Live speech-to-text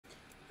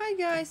Hi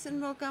guys and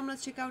welcome.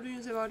 Let's check out the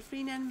news about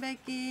Freen and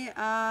Becky.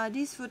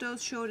 These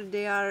photos show that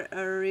they are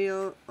a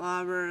real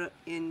lover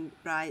in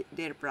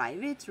their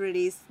private,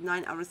 released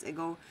 9 hours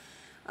ago,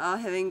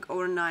 having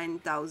over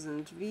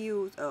 9,000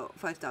 views,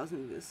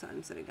 5,000 views.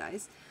 I'm sorry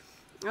guys.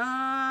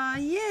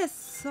 Yes,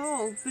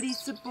 so please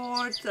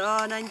support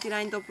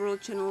 99 Top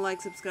World channel, like,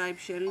 subscribe,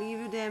 share,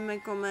 leave them a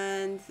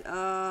comment.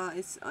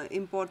 It's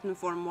important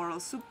for moral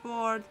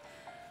support.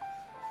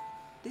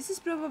 This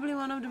is probably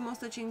one of the most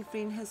touching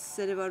Freen has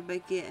said about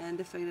Becky, and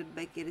the fact that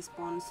Becky's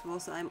response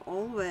was "I'm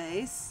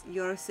always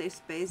your safe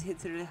space"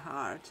 hits really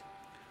hard.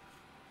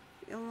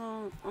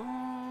 Oh.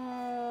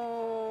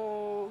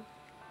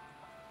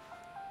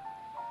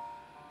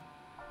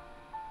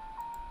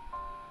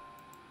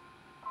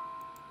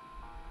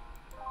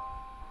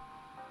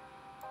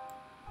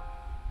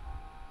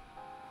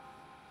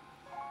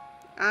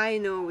 I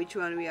know which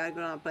one we are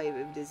gonna play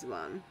with this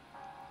one.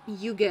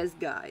 You guess,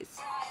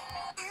 guys.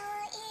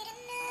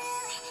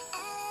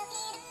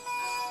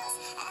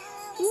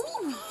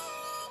 Ooh.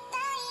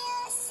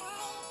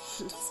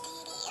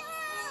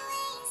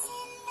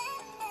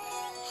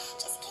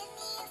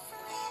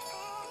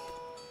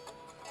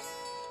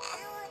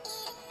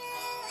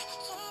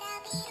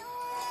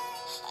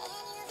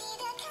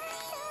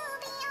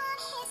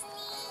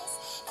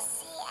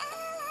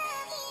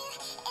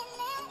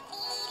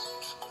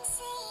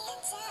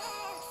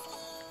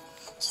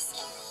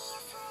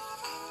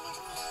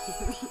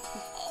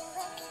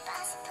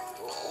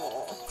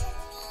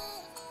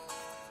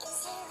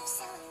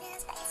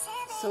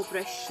 So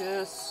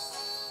precious.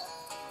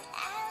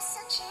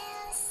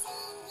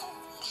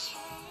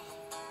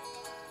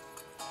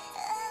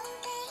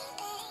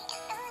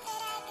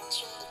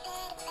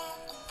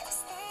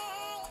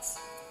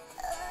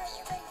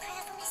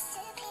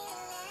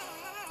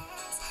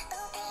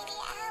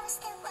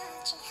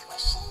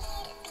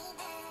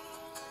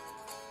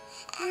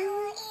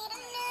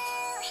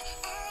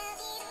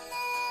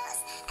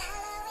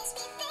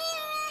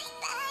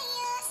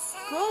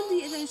 Caught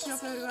the attention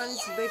of everyone is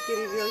Becky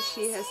reveals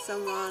she has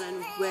someone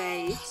and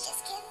waits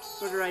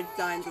for the right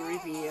time to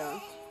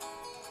reveal.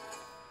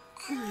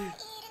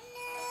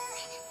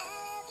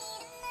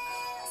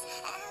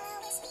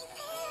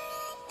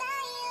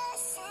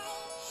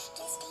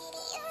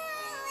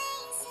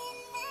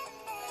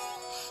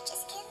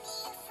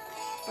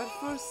 But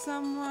for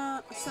some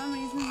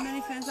reason,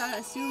 many fans are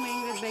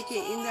assuming that Becky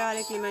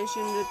indirectly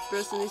mentioned that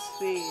person is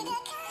Freen.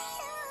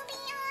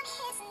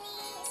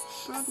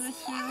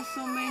 Progress will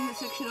also main the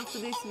section of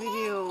today's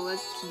video.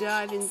 Let's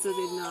dive into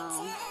it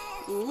now.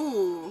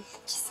 Ooh.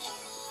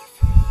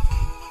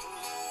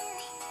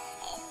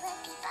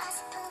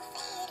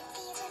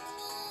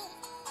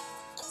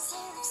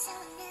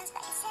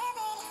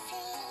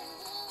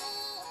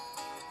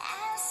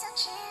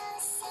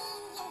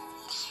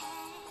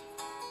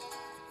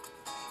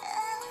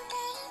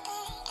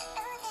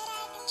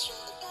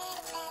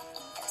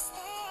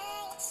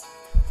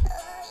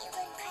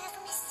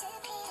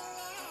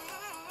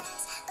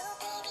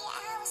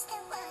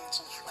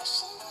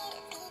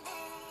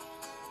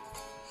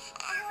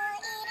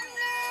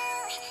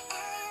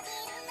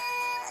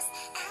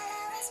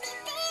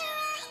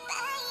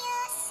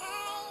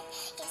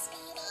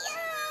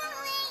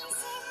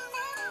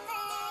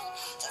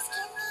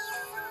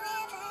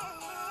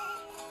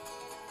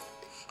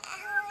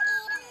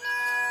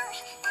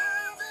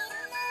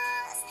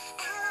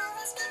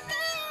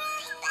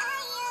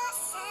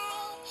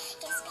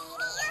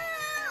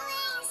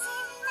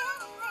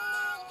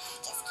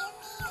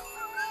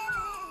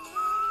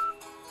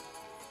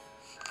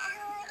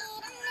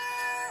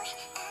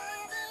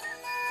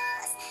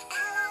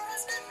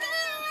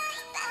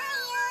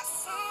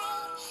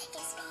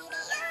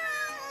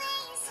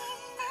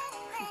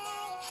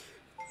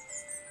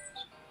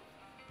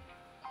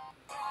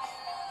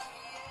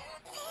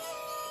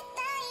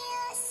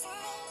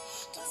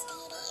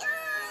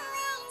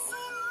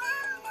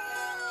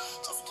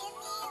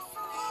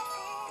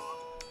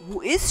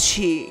 Who is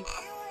she?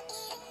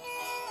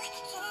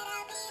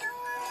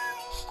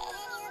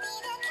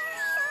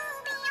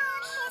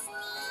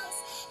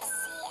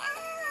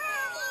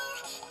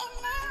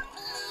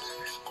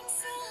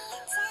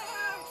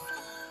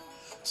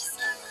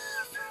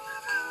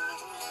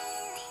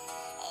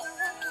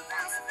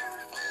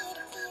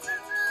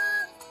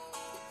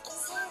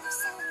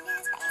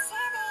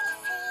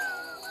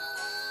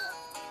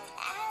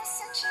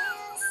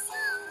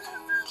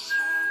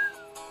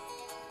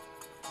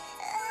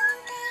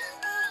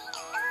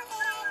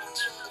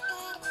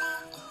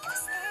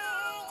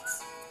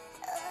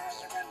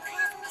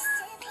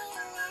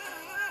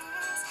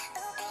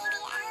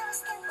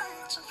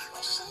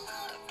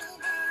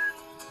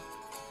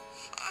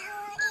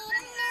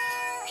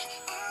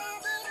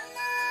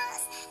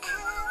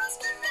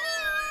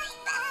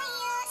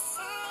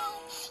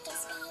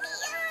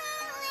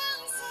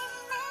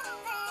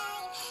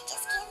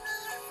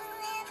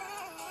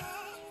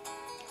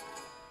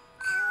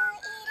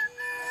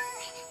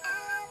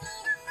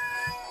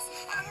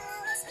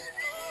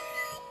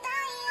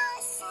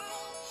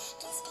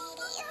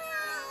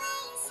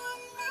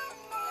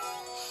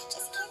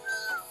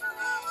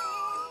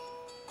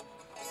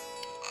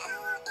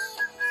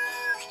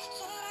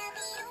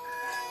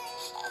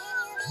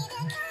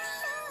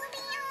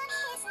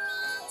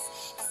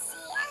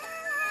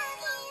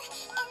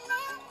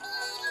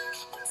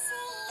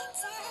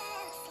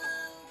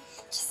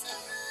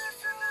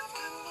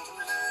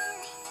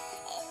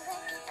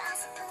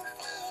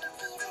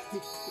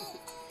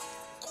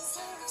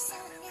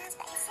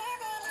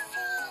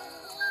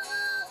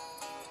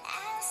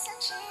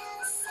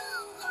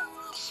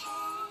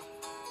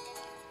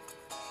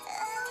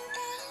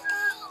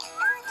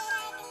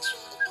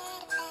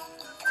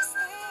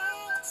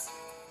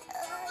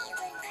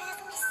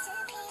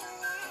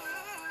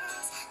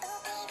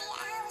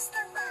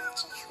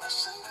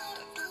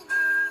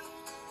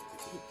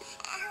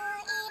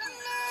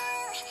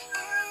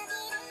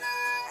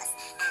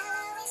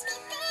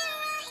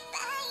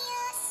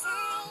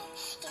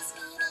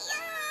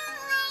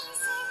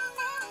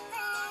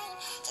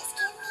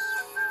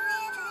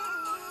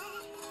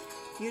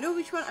 You know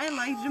which one I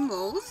liked the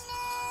most?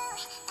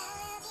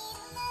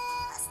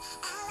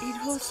 It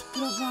was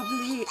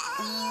probably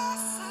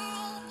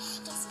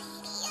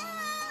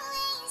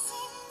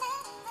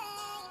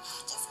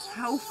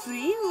how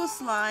Freen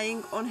was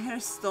lying on her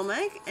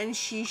stomach and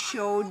she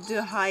showed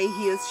the high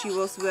heels she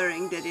was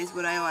wearing. That is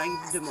what I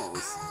liked the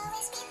most.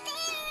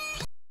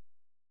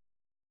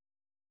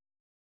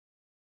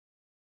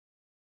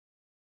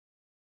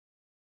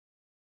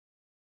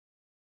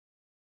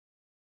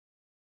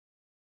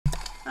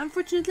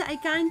 Unfortunately, I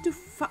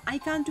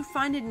can't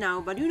find it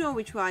now, but you know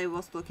which one I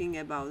was talking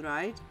about,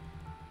 right?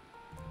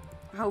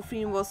 How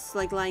Freen was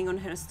like lying on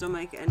her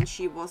stomach and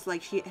she was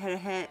like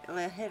her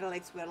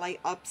legs were like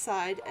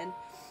upside and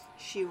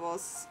she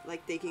was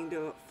like taking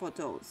the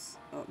photos.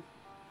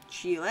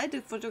 She let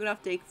the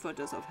photograph take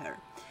photos of her.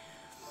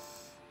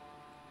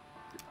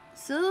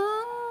 So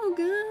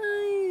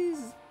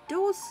guys,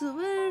 those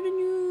were the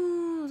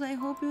news. I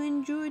hope you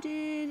enjoyed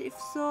it. If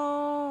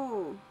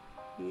so,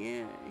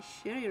 yeah,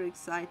 share your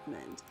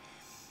excitement.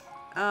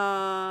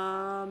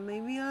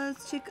 Maybe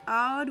let's check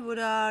out what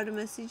are the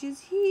messages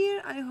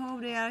here. I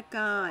hope they are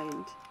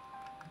kind.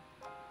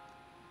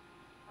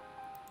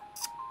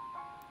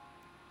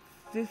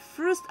 The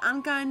first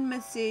unkind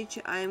message,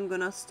 I'm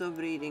gonna stop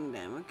reading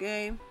them,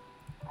 okay?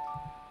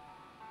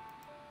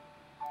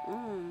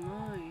 Oh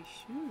my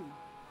shoe.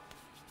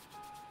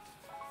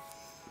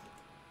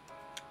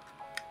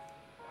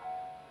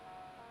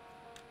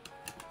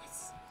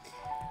 Yes.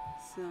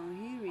 So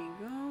here we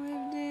go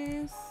with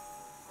this.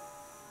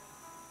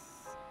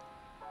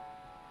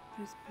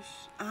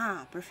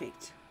 Ah,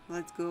 perfect.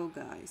 Let's go,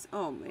 guys.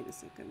 Oh, wait a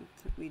second.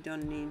 We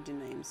don't need the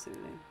names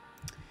really.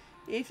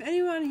 If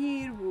anyone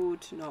here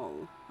would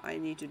know, I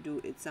need to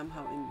do it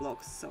somehow in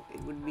blocks, so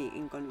it would be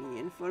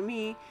inconvenient for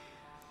me.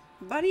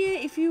 But yeah,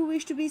 if you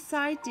wish to be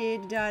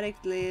cited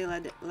directly,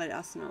 let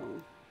us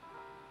know.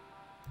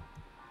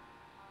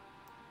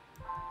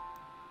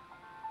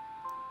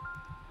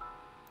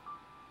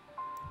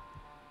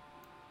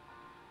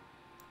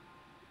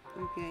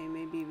 Okay,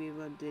 maybe we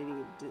will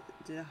delete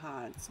the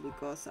hearts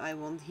because I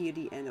won't hear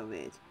the end of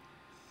it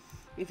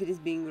if it is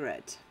being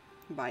read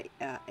by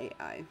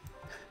AI.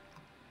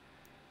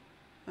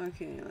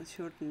 Okay, let's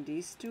shorten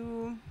these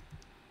two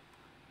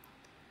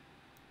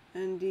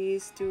and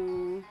these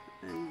two,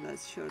 and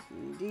let's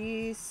shorten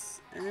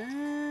these, and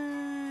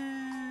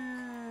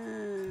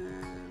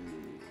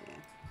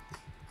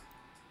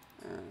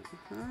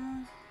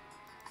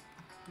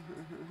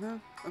yeah.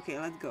 Okay,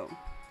 let's go.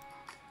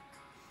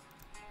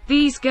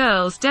 These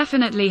girls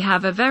definitely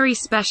have a very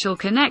special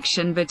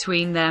connection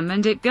between them,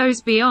 and it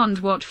goes beyond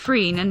what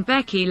Freen and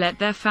Becky let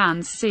their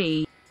fans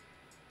see.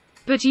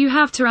 But you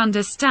have to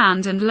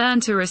understand and learn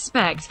to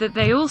respect that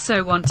they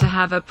also want to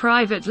have a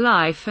private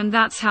life, and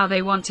that's how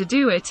they want to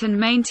do it and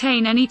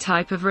maintain any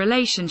type of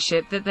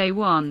relationship that they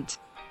want.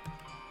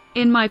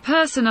 In my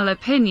personal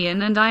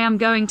opinion, and I am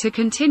going to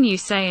continue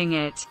saying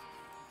it,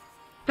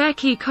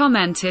 Becky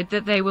commented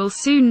that they will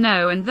soon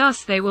know and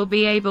thus they will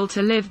be able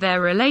to live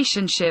their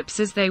relationships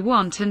as they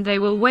want, and they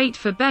will wait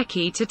for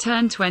Becky to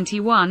turn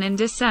 21 in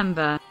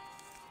December.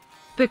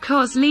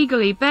 Because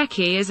legally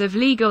Becky is of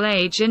legal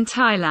age in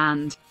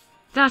Thailand.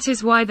 That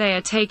is why they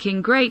are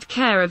taking great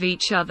care of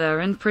each other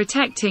and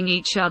protecting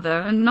each other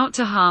and not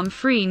to harm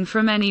Freen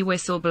from any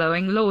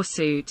whistleblowing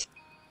lawsuit.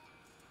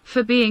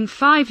 For being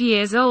 5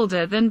 years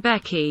older than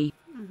Becky.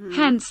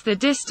 Hence the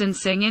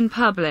distancing in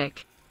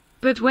public.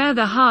 But where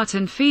the heart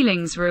and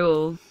feelings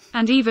rule,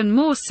 and even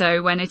more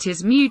so when it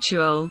is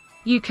mutual,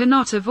 you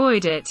cannot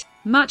avoid it,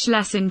 much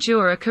less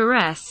endure a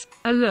caress,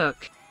 a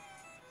look,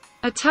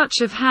 a touch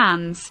of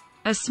hands,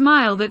 a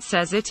smile that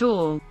says it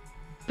all.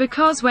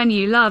 Because when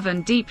you love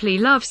and deeply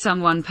love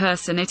someone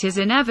person, it is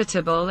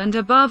inevitable and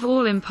above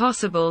all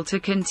impossible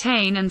to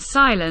contain and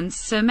silence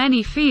so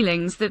many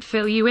feelings that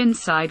fill you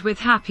inside with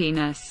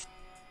happiness.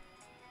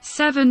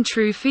 7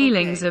 true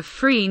feelings of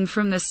Freen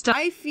from the start.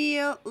 I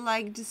feel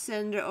like the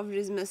sender of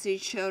this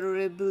message shall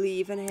really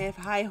believe and have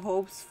high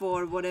hopes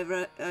for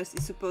whatever is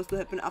supposed to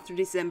happen after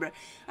December.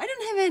 I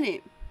don't have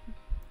any.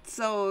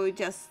 So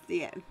just,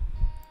 yeah.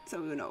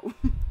 So you know.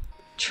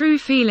 True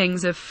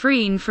feelings of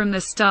Freen from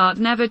the start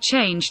never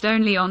changed,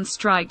 only on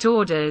striked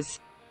orders.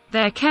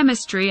 Their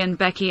chemistry and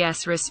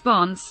Becky's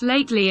response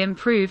lately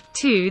improved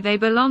too. They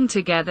belong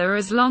together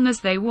as long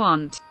as they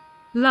want.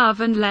 Love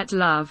and let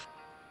love.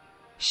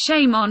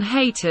 Shame on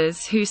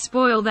haters who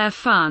spoil their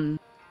fun.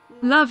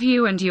 Love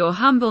you and your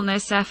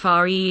humbleness,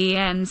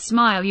 Freen.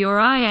 Smile your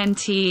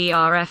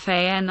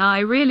interfan. I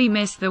really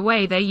miss the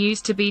way they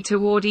used to be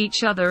toward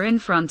each other in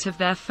front of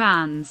their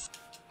fans.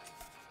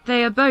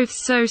 They are both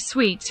so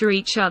sweet to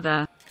each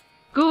other.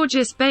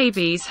 Gorgeous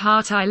babies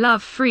heart. I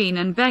love Freen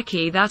and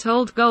Becky, that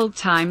old gold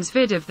times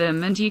vid of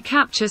them, and you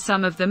capture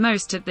some of the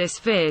most at this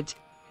vid.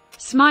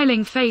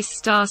 Smiling face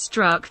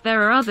starstruck.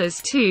 There are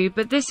others too,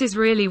 but this is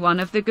really one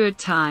of the good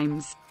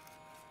times.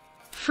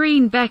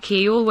 Freen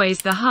Becky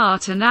always the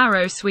heart and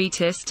arrow,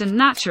 sweetest and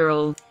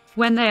natural.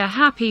 When they are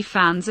happy,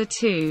 fans are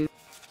too.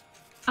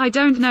 I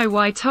don't know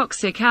why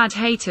toxic ad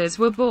haters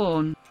were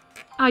born.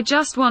 I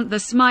just want the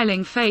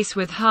smiling face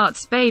with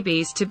hearts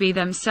babies to be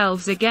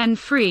themselves again,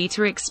 free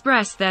to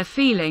express their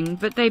feeling,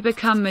 but they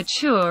become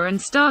mature and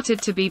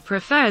started to be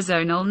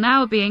professional,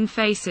 now being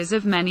faces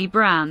of many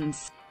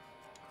brands.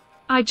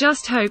 I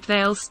just hope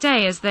they'll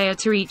stay as they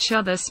are to each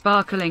other,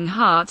 sparkling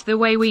heart the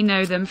way we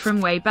know them from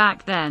way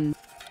back then.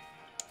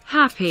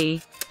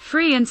 Happy,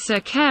 free and so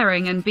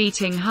caring and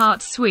beating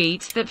heart,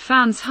 sweet that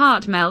fans'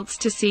 heart melts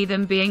to see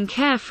them being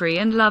carefree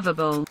and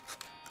lovable.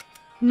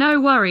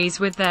 No worries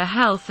with their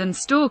health and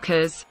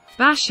stalkers,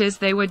 bashers,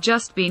 they were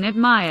just being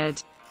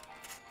admired,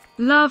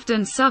 loved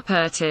and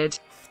supported.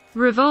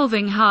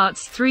 Revolving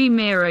hearts 3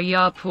 Mira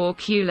ya por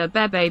cula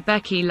bebe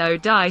Becky lo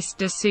dice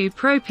de su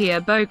propia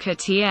boca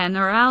tiene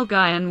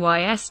alguien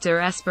y estar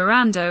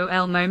esperando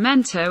el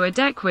momento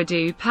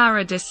adecuado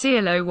para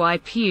decirlo y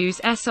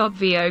pues es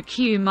obvio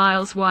que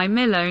miles y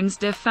millones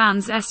de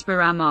fans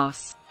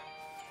esperamos.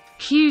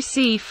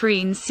 QC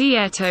freen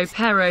cierto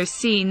pero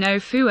si no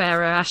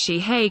fuera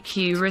así hay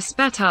que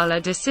respetar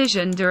la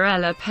decisión de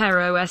ella,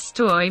 pero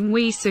estoy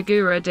muy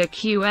segura de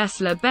que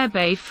es la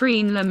bebé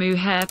freen la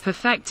mujer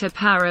perfecta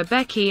para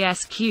Becky,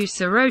 es que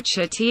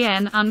Sorocha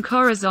tiene un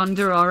corazón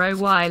de oro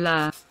y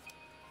la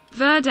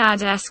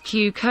verdad es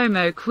que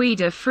como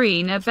cuida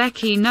freen a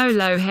Becky no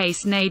lo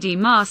hace nadie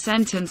más,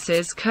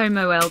 entonces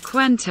como el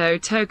cuento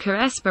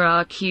toca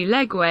esperar que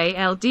llegue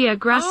el día.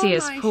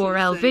 Gracias por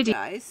el video.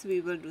 Guys,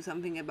 we will do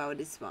something about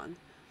this one.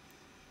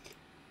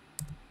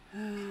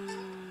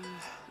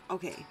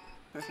 Okay,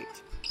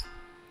 perfect.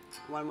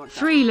 One more time.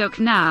 Free look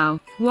now.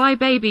 Why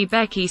baby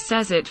Becky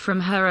says it from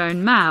her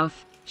own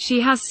mouth.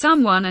 She has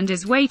someone and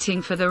is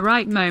waiting for the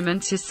right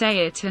moment to say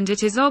it, and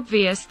it is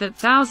obvious that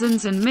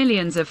thousands and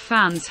millions of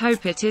fans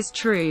hope it is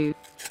true.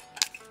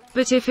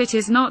 But if it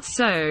is not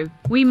so,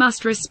 we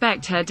must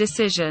respect her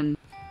decision.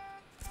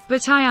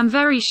 But I am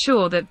very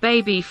sure that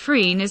baby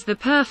Freen is the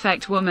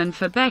perfect woman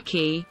for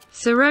Becky.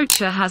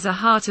 Sorocha has a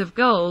heart of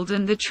gold,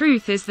 and the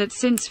truth is that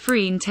since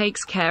Freen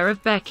takes care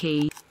of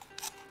Becky,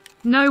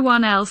 no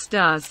one else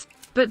does.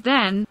 But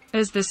then,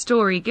 as the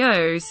story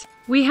goes,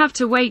 we have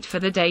to wait for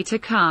the day to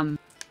come.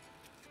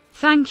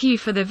 Thank you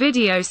for the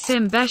video.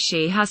 Sim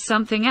Beshi has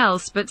something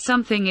else, but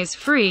something is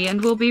free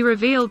and will be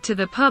revealed to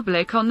the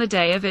public on the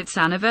day of its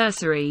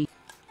anniversary.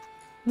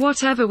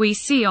 Whatever we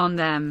see on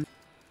them,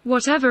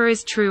 whatever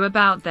is true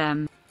about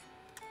them,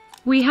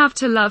 we have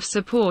to love,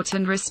 support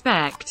and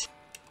respect.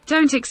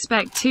 Don't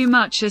expect too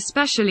much,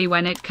 especially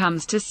when it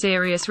comes to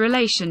serious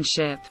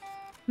relationship.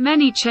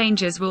 Many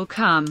changes will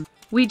come.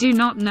 We do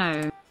not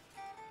know.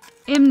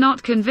 I'm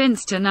not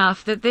convinced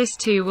enough that this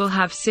two will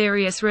have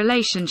serious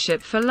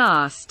relationship for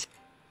last.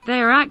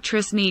 Their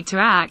actress need to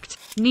act,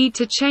 need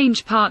to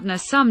change partner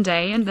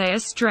someday, and they are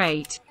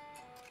straight.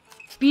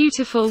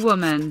 Beautiful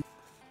woman.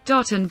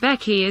 And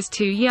Becky is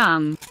too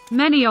young.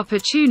 Many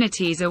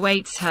opportunities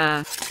awaits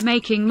her.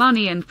 Making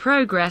money and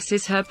progress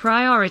is her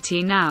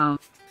priority now.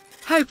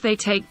 Hope they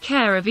take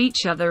care of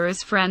each other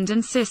as friend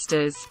and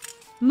sisters.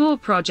 More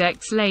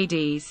projects,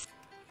 ladies.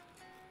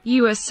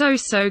 You are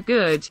so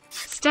good.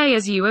 Stay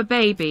as you are,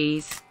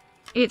 babies.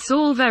 It's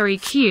all very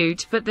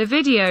cute, but the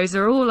videos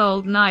are all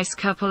old nice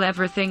couple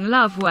everything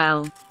love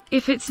well.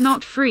 If it's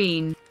not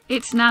Freen,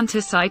 it's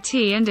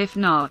Nantasite, and if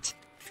not,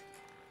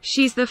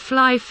 she's the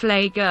fly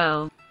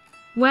girl.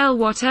 Well,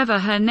 whatever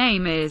her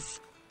name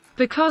is.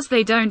 Because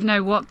they don't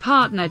know what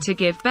partner to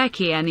give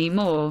Becky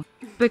anymore.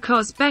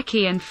 Because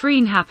Becky and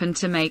Freen happen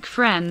to make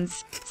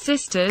friends,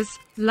 sisters,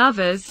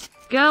 lovers,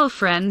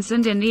 girlfriends,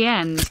 and in the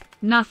end,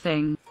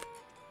 nothing.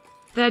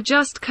 They're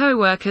just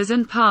co-workers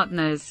and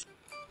partners.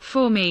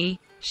 For me,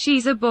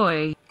 she's a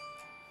boy.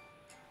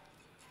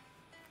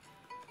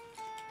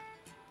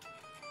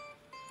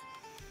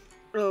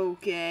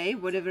 Okay,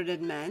 whatever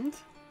that meant.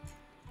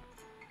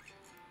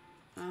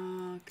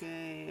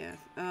 Okay,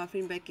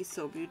 Freen Becky is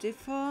so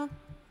beautiful.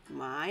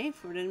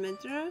 For that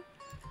matter.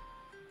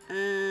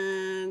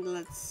 And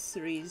let's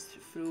read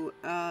through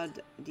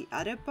the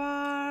other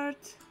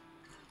part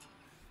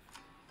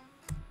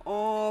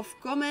of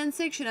comment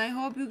section. I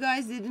hope you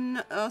guys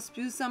didn't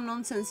spew some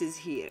nonsenses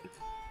here.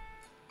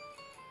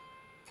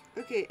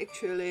 Okay,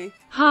 actually,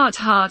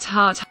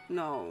 Heart.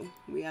 no,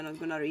 we are not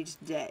gonna read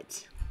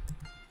that,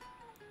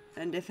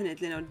 and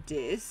definitely not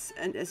this,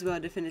 and as well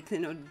definitely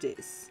not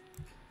this.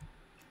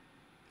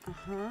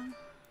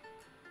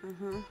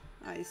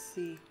 I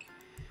see.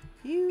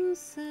 You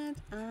said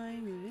I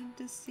read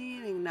the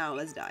ceiling. Now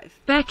let's dive.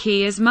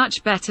 Becky is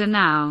much better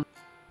now.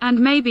 And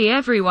maybe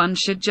everyone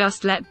should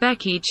just let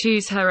Becky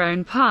choose her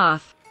own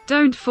path.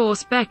 Don't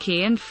force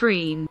Becky and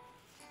Freen.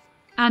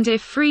 And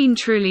if Freen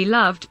truly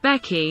loved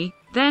Becky,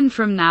 then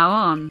from now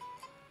on,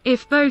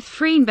 if both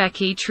Freen and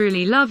Becky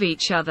truly love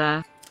each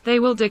other, they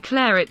will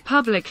declare it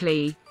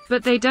publicly,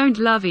 but they don't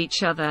love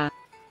each other.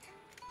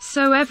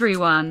 So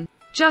everyone,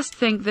 just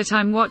think that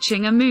I'm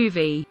watching a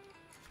movie.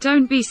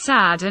 Don't be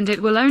sad, and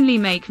it will only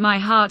make my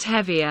heart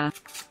heavier.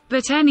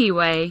 But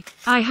anyway,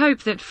 I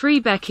hope that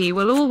Freen Becky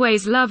will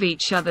always love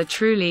each other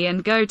truly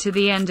and go to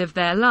the end of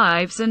their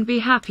lives and be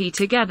happy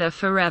together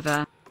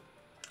forever.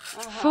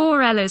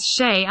 4 Elas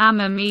Shay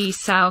Amam E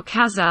Sao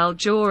Kazal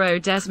Joro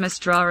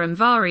Desmostrarum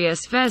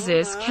Various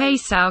Vezes K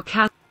Sao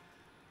Kaz.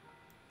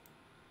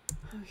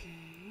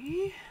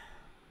 Okay.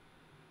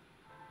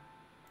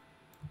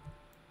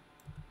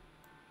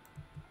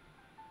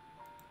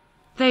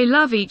 They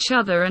love each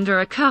other and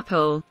are a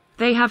couple.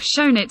 They have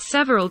shown it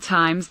several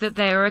times that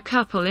they are a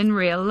couple in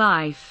real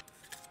life.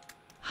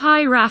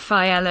 Hi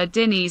Rafaela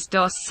Diniz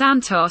dos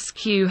Santos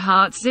Q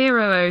Heart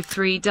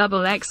 003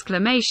 double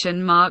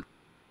exclamation mark.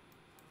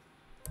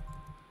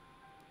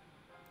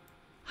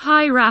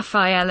 Hi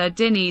Rafaela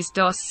Diniz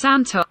dos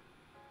Santos.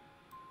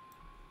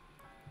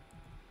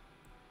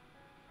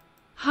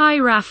 Hi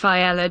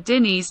Rafaela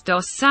Diniz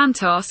dos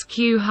Santos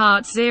Q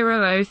Heart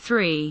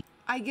 003.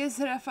 I guess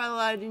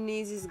Rafaela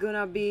Diniz is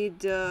gonna be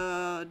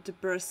the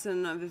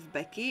person with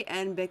Becky,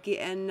 and Becky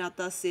and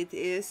Nata Sid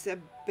is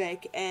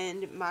Beck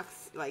and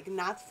Max, like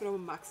Nat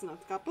from Max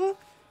Not couple,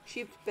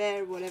 shipped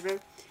pair, whatever.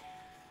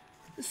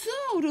 So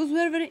those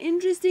were very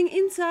interesting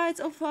insights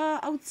of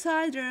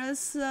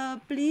outsiders.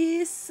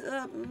 Please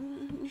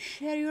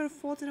share your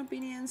thoughts and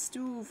opinions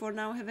too. For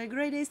now, have a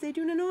great day, stay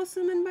tuned and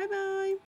awesome, and bye bye.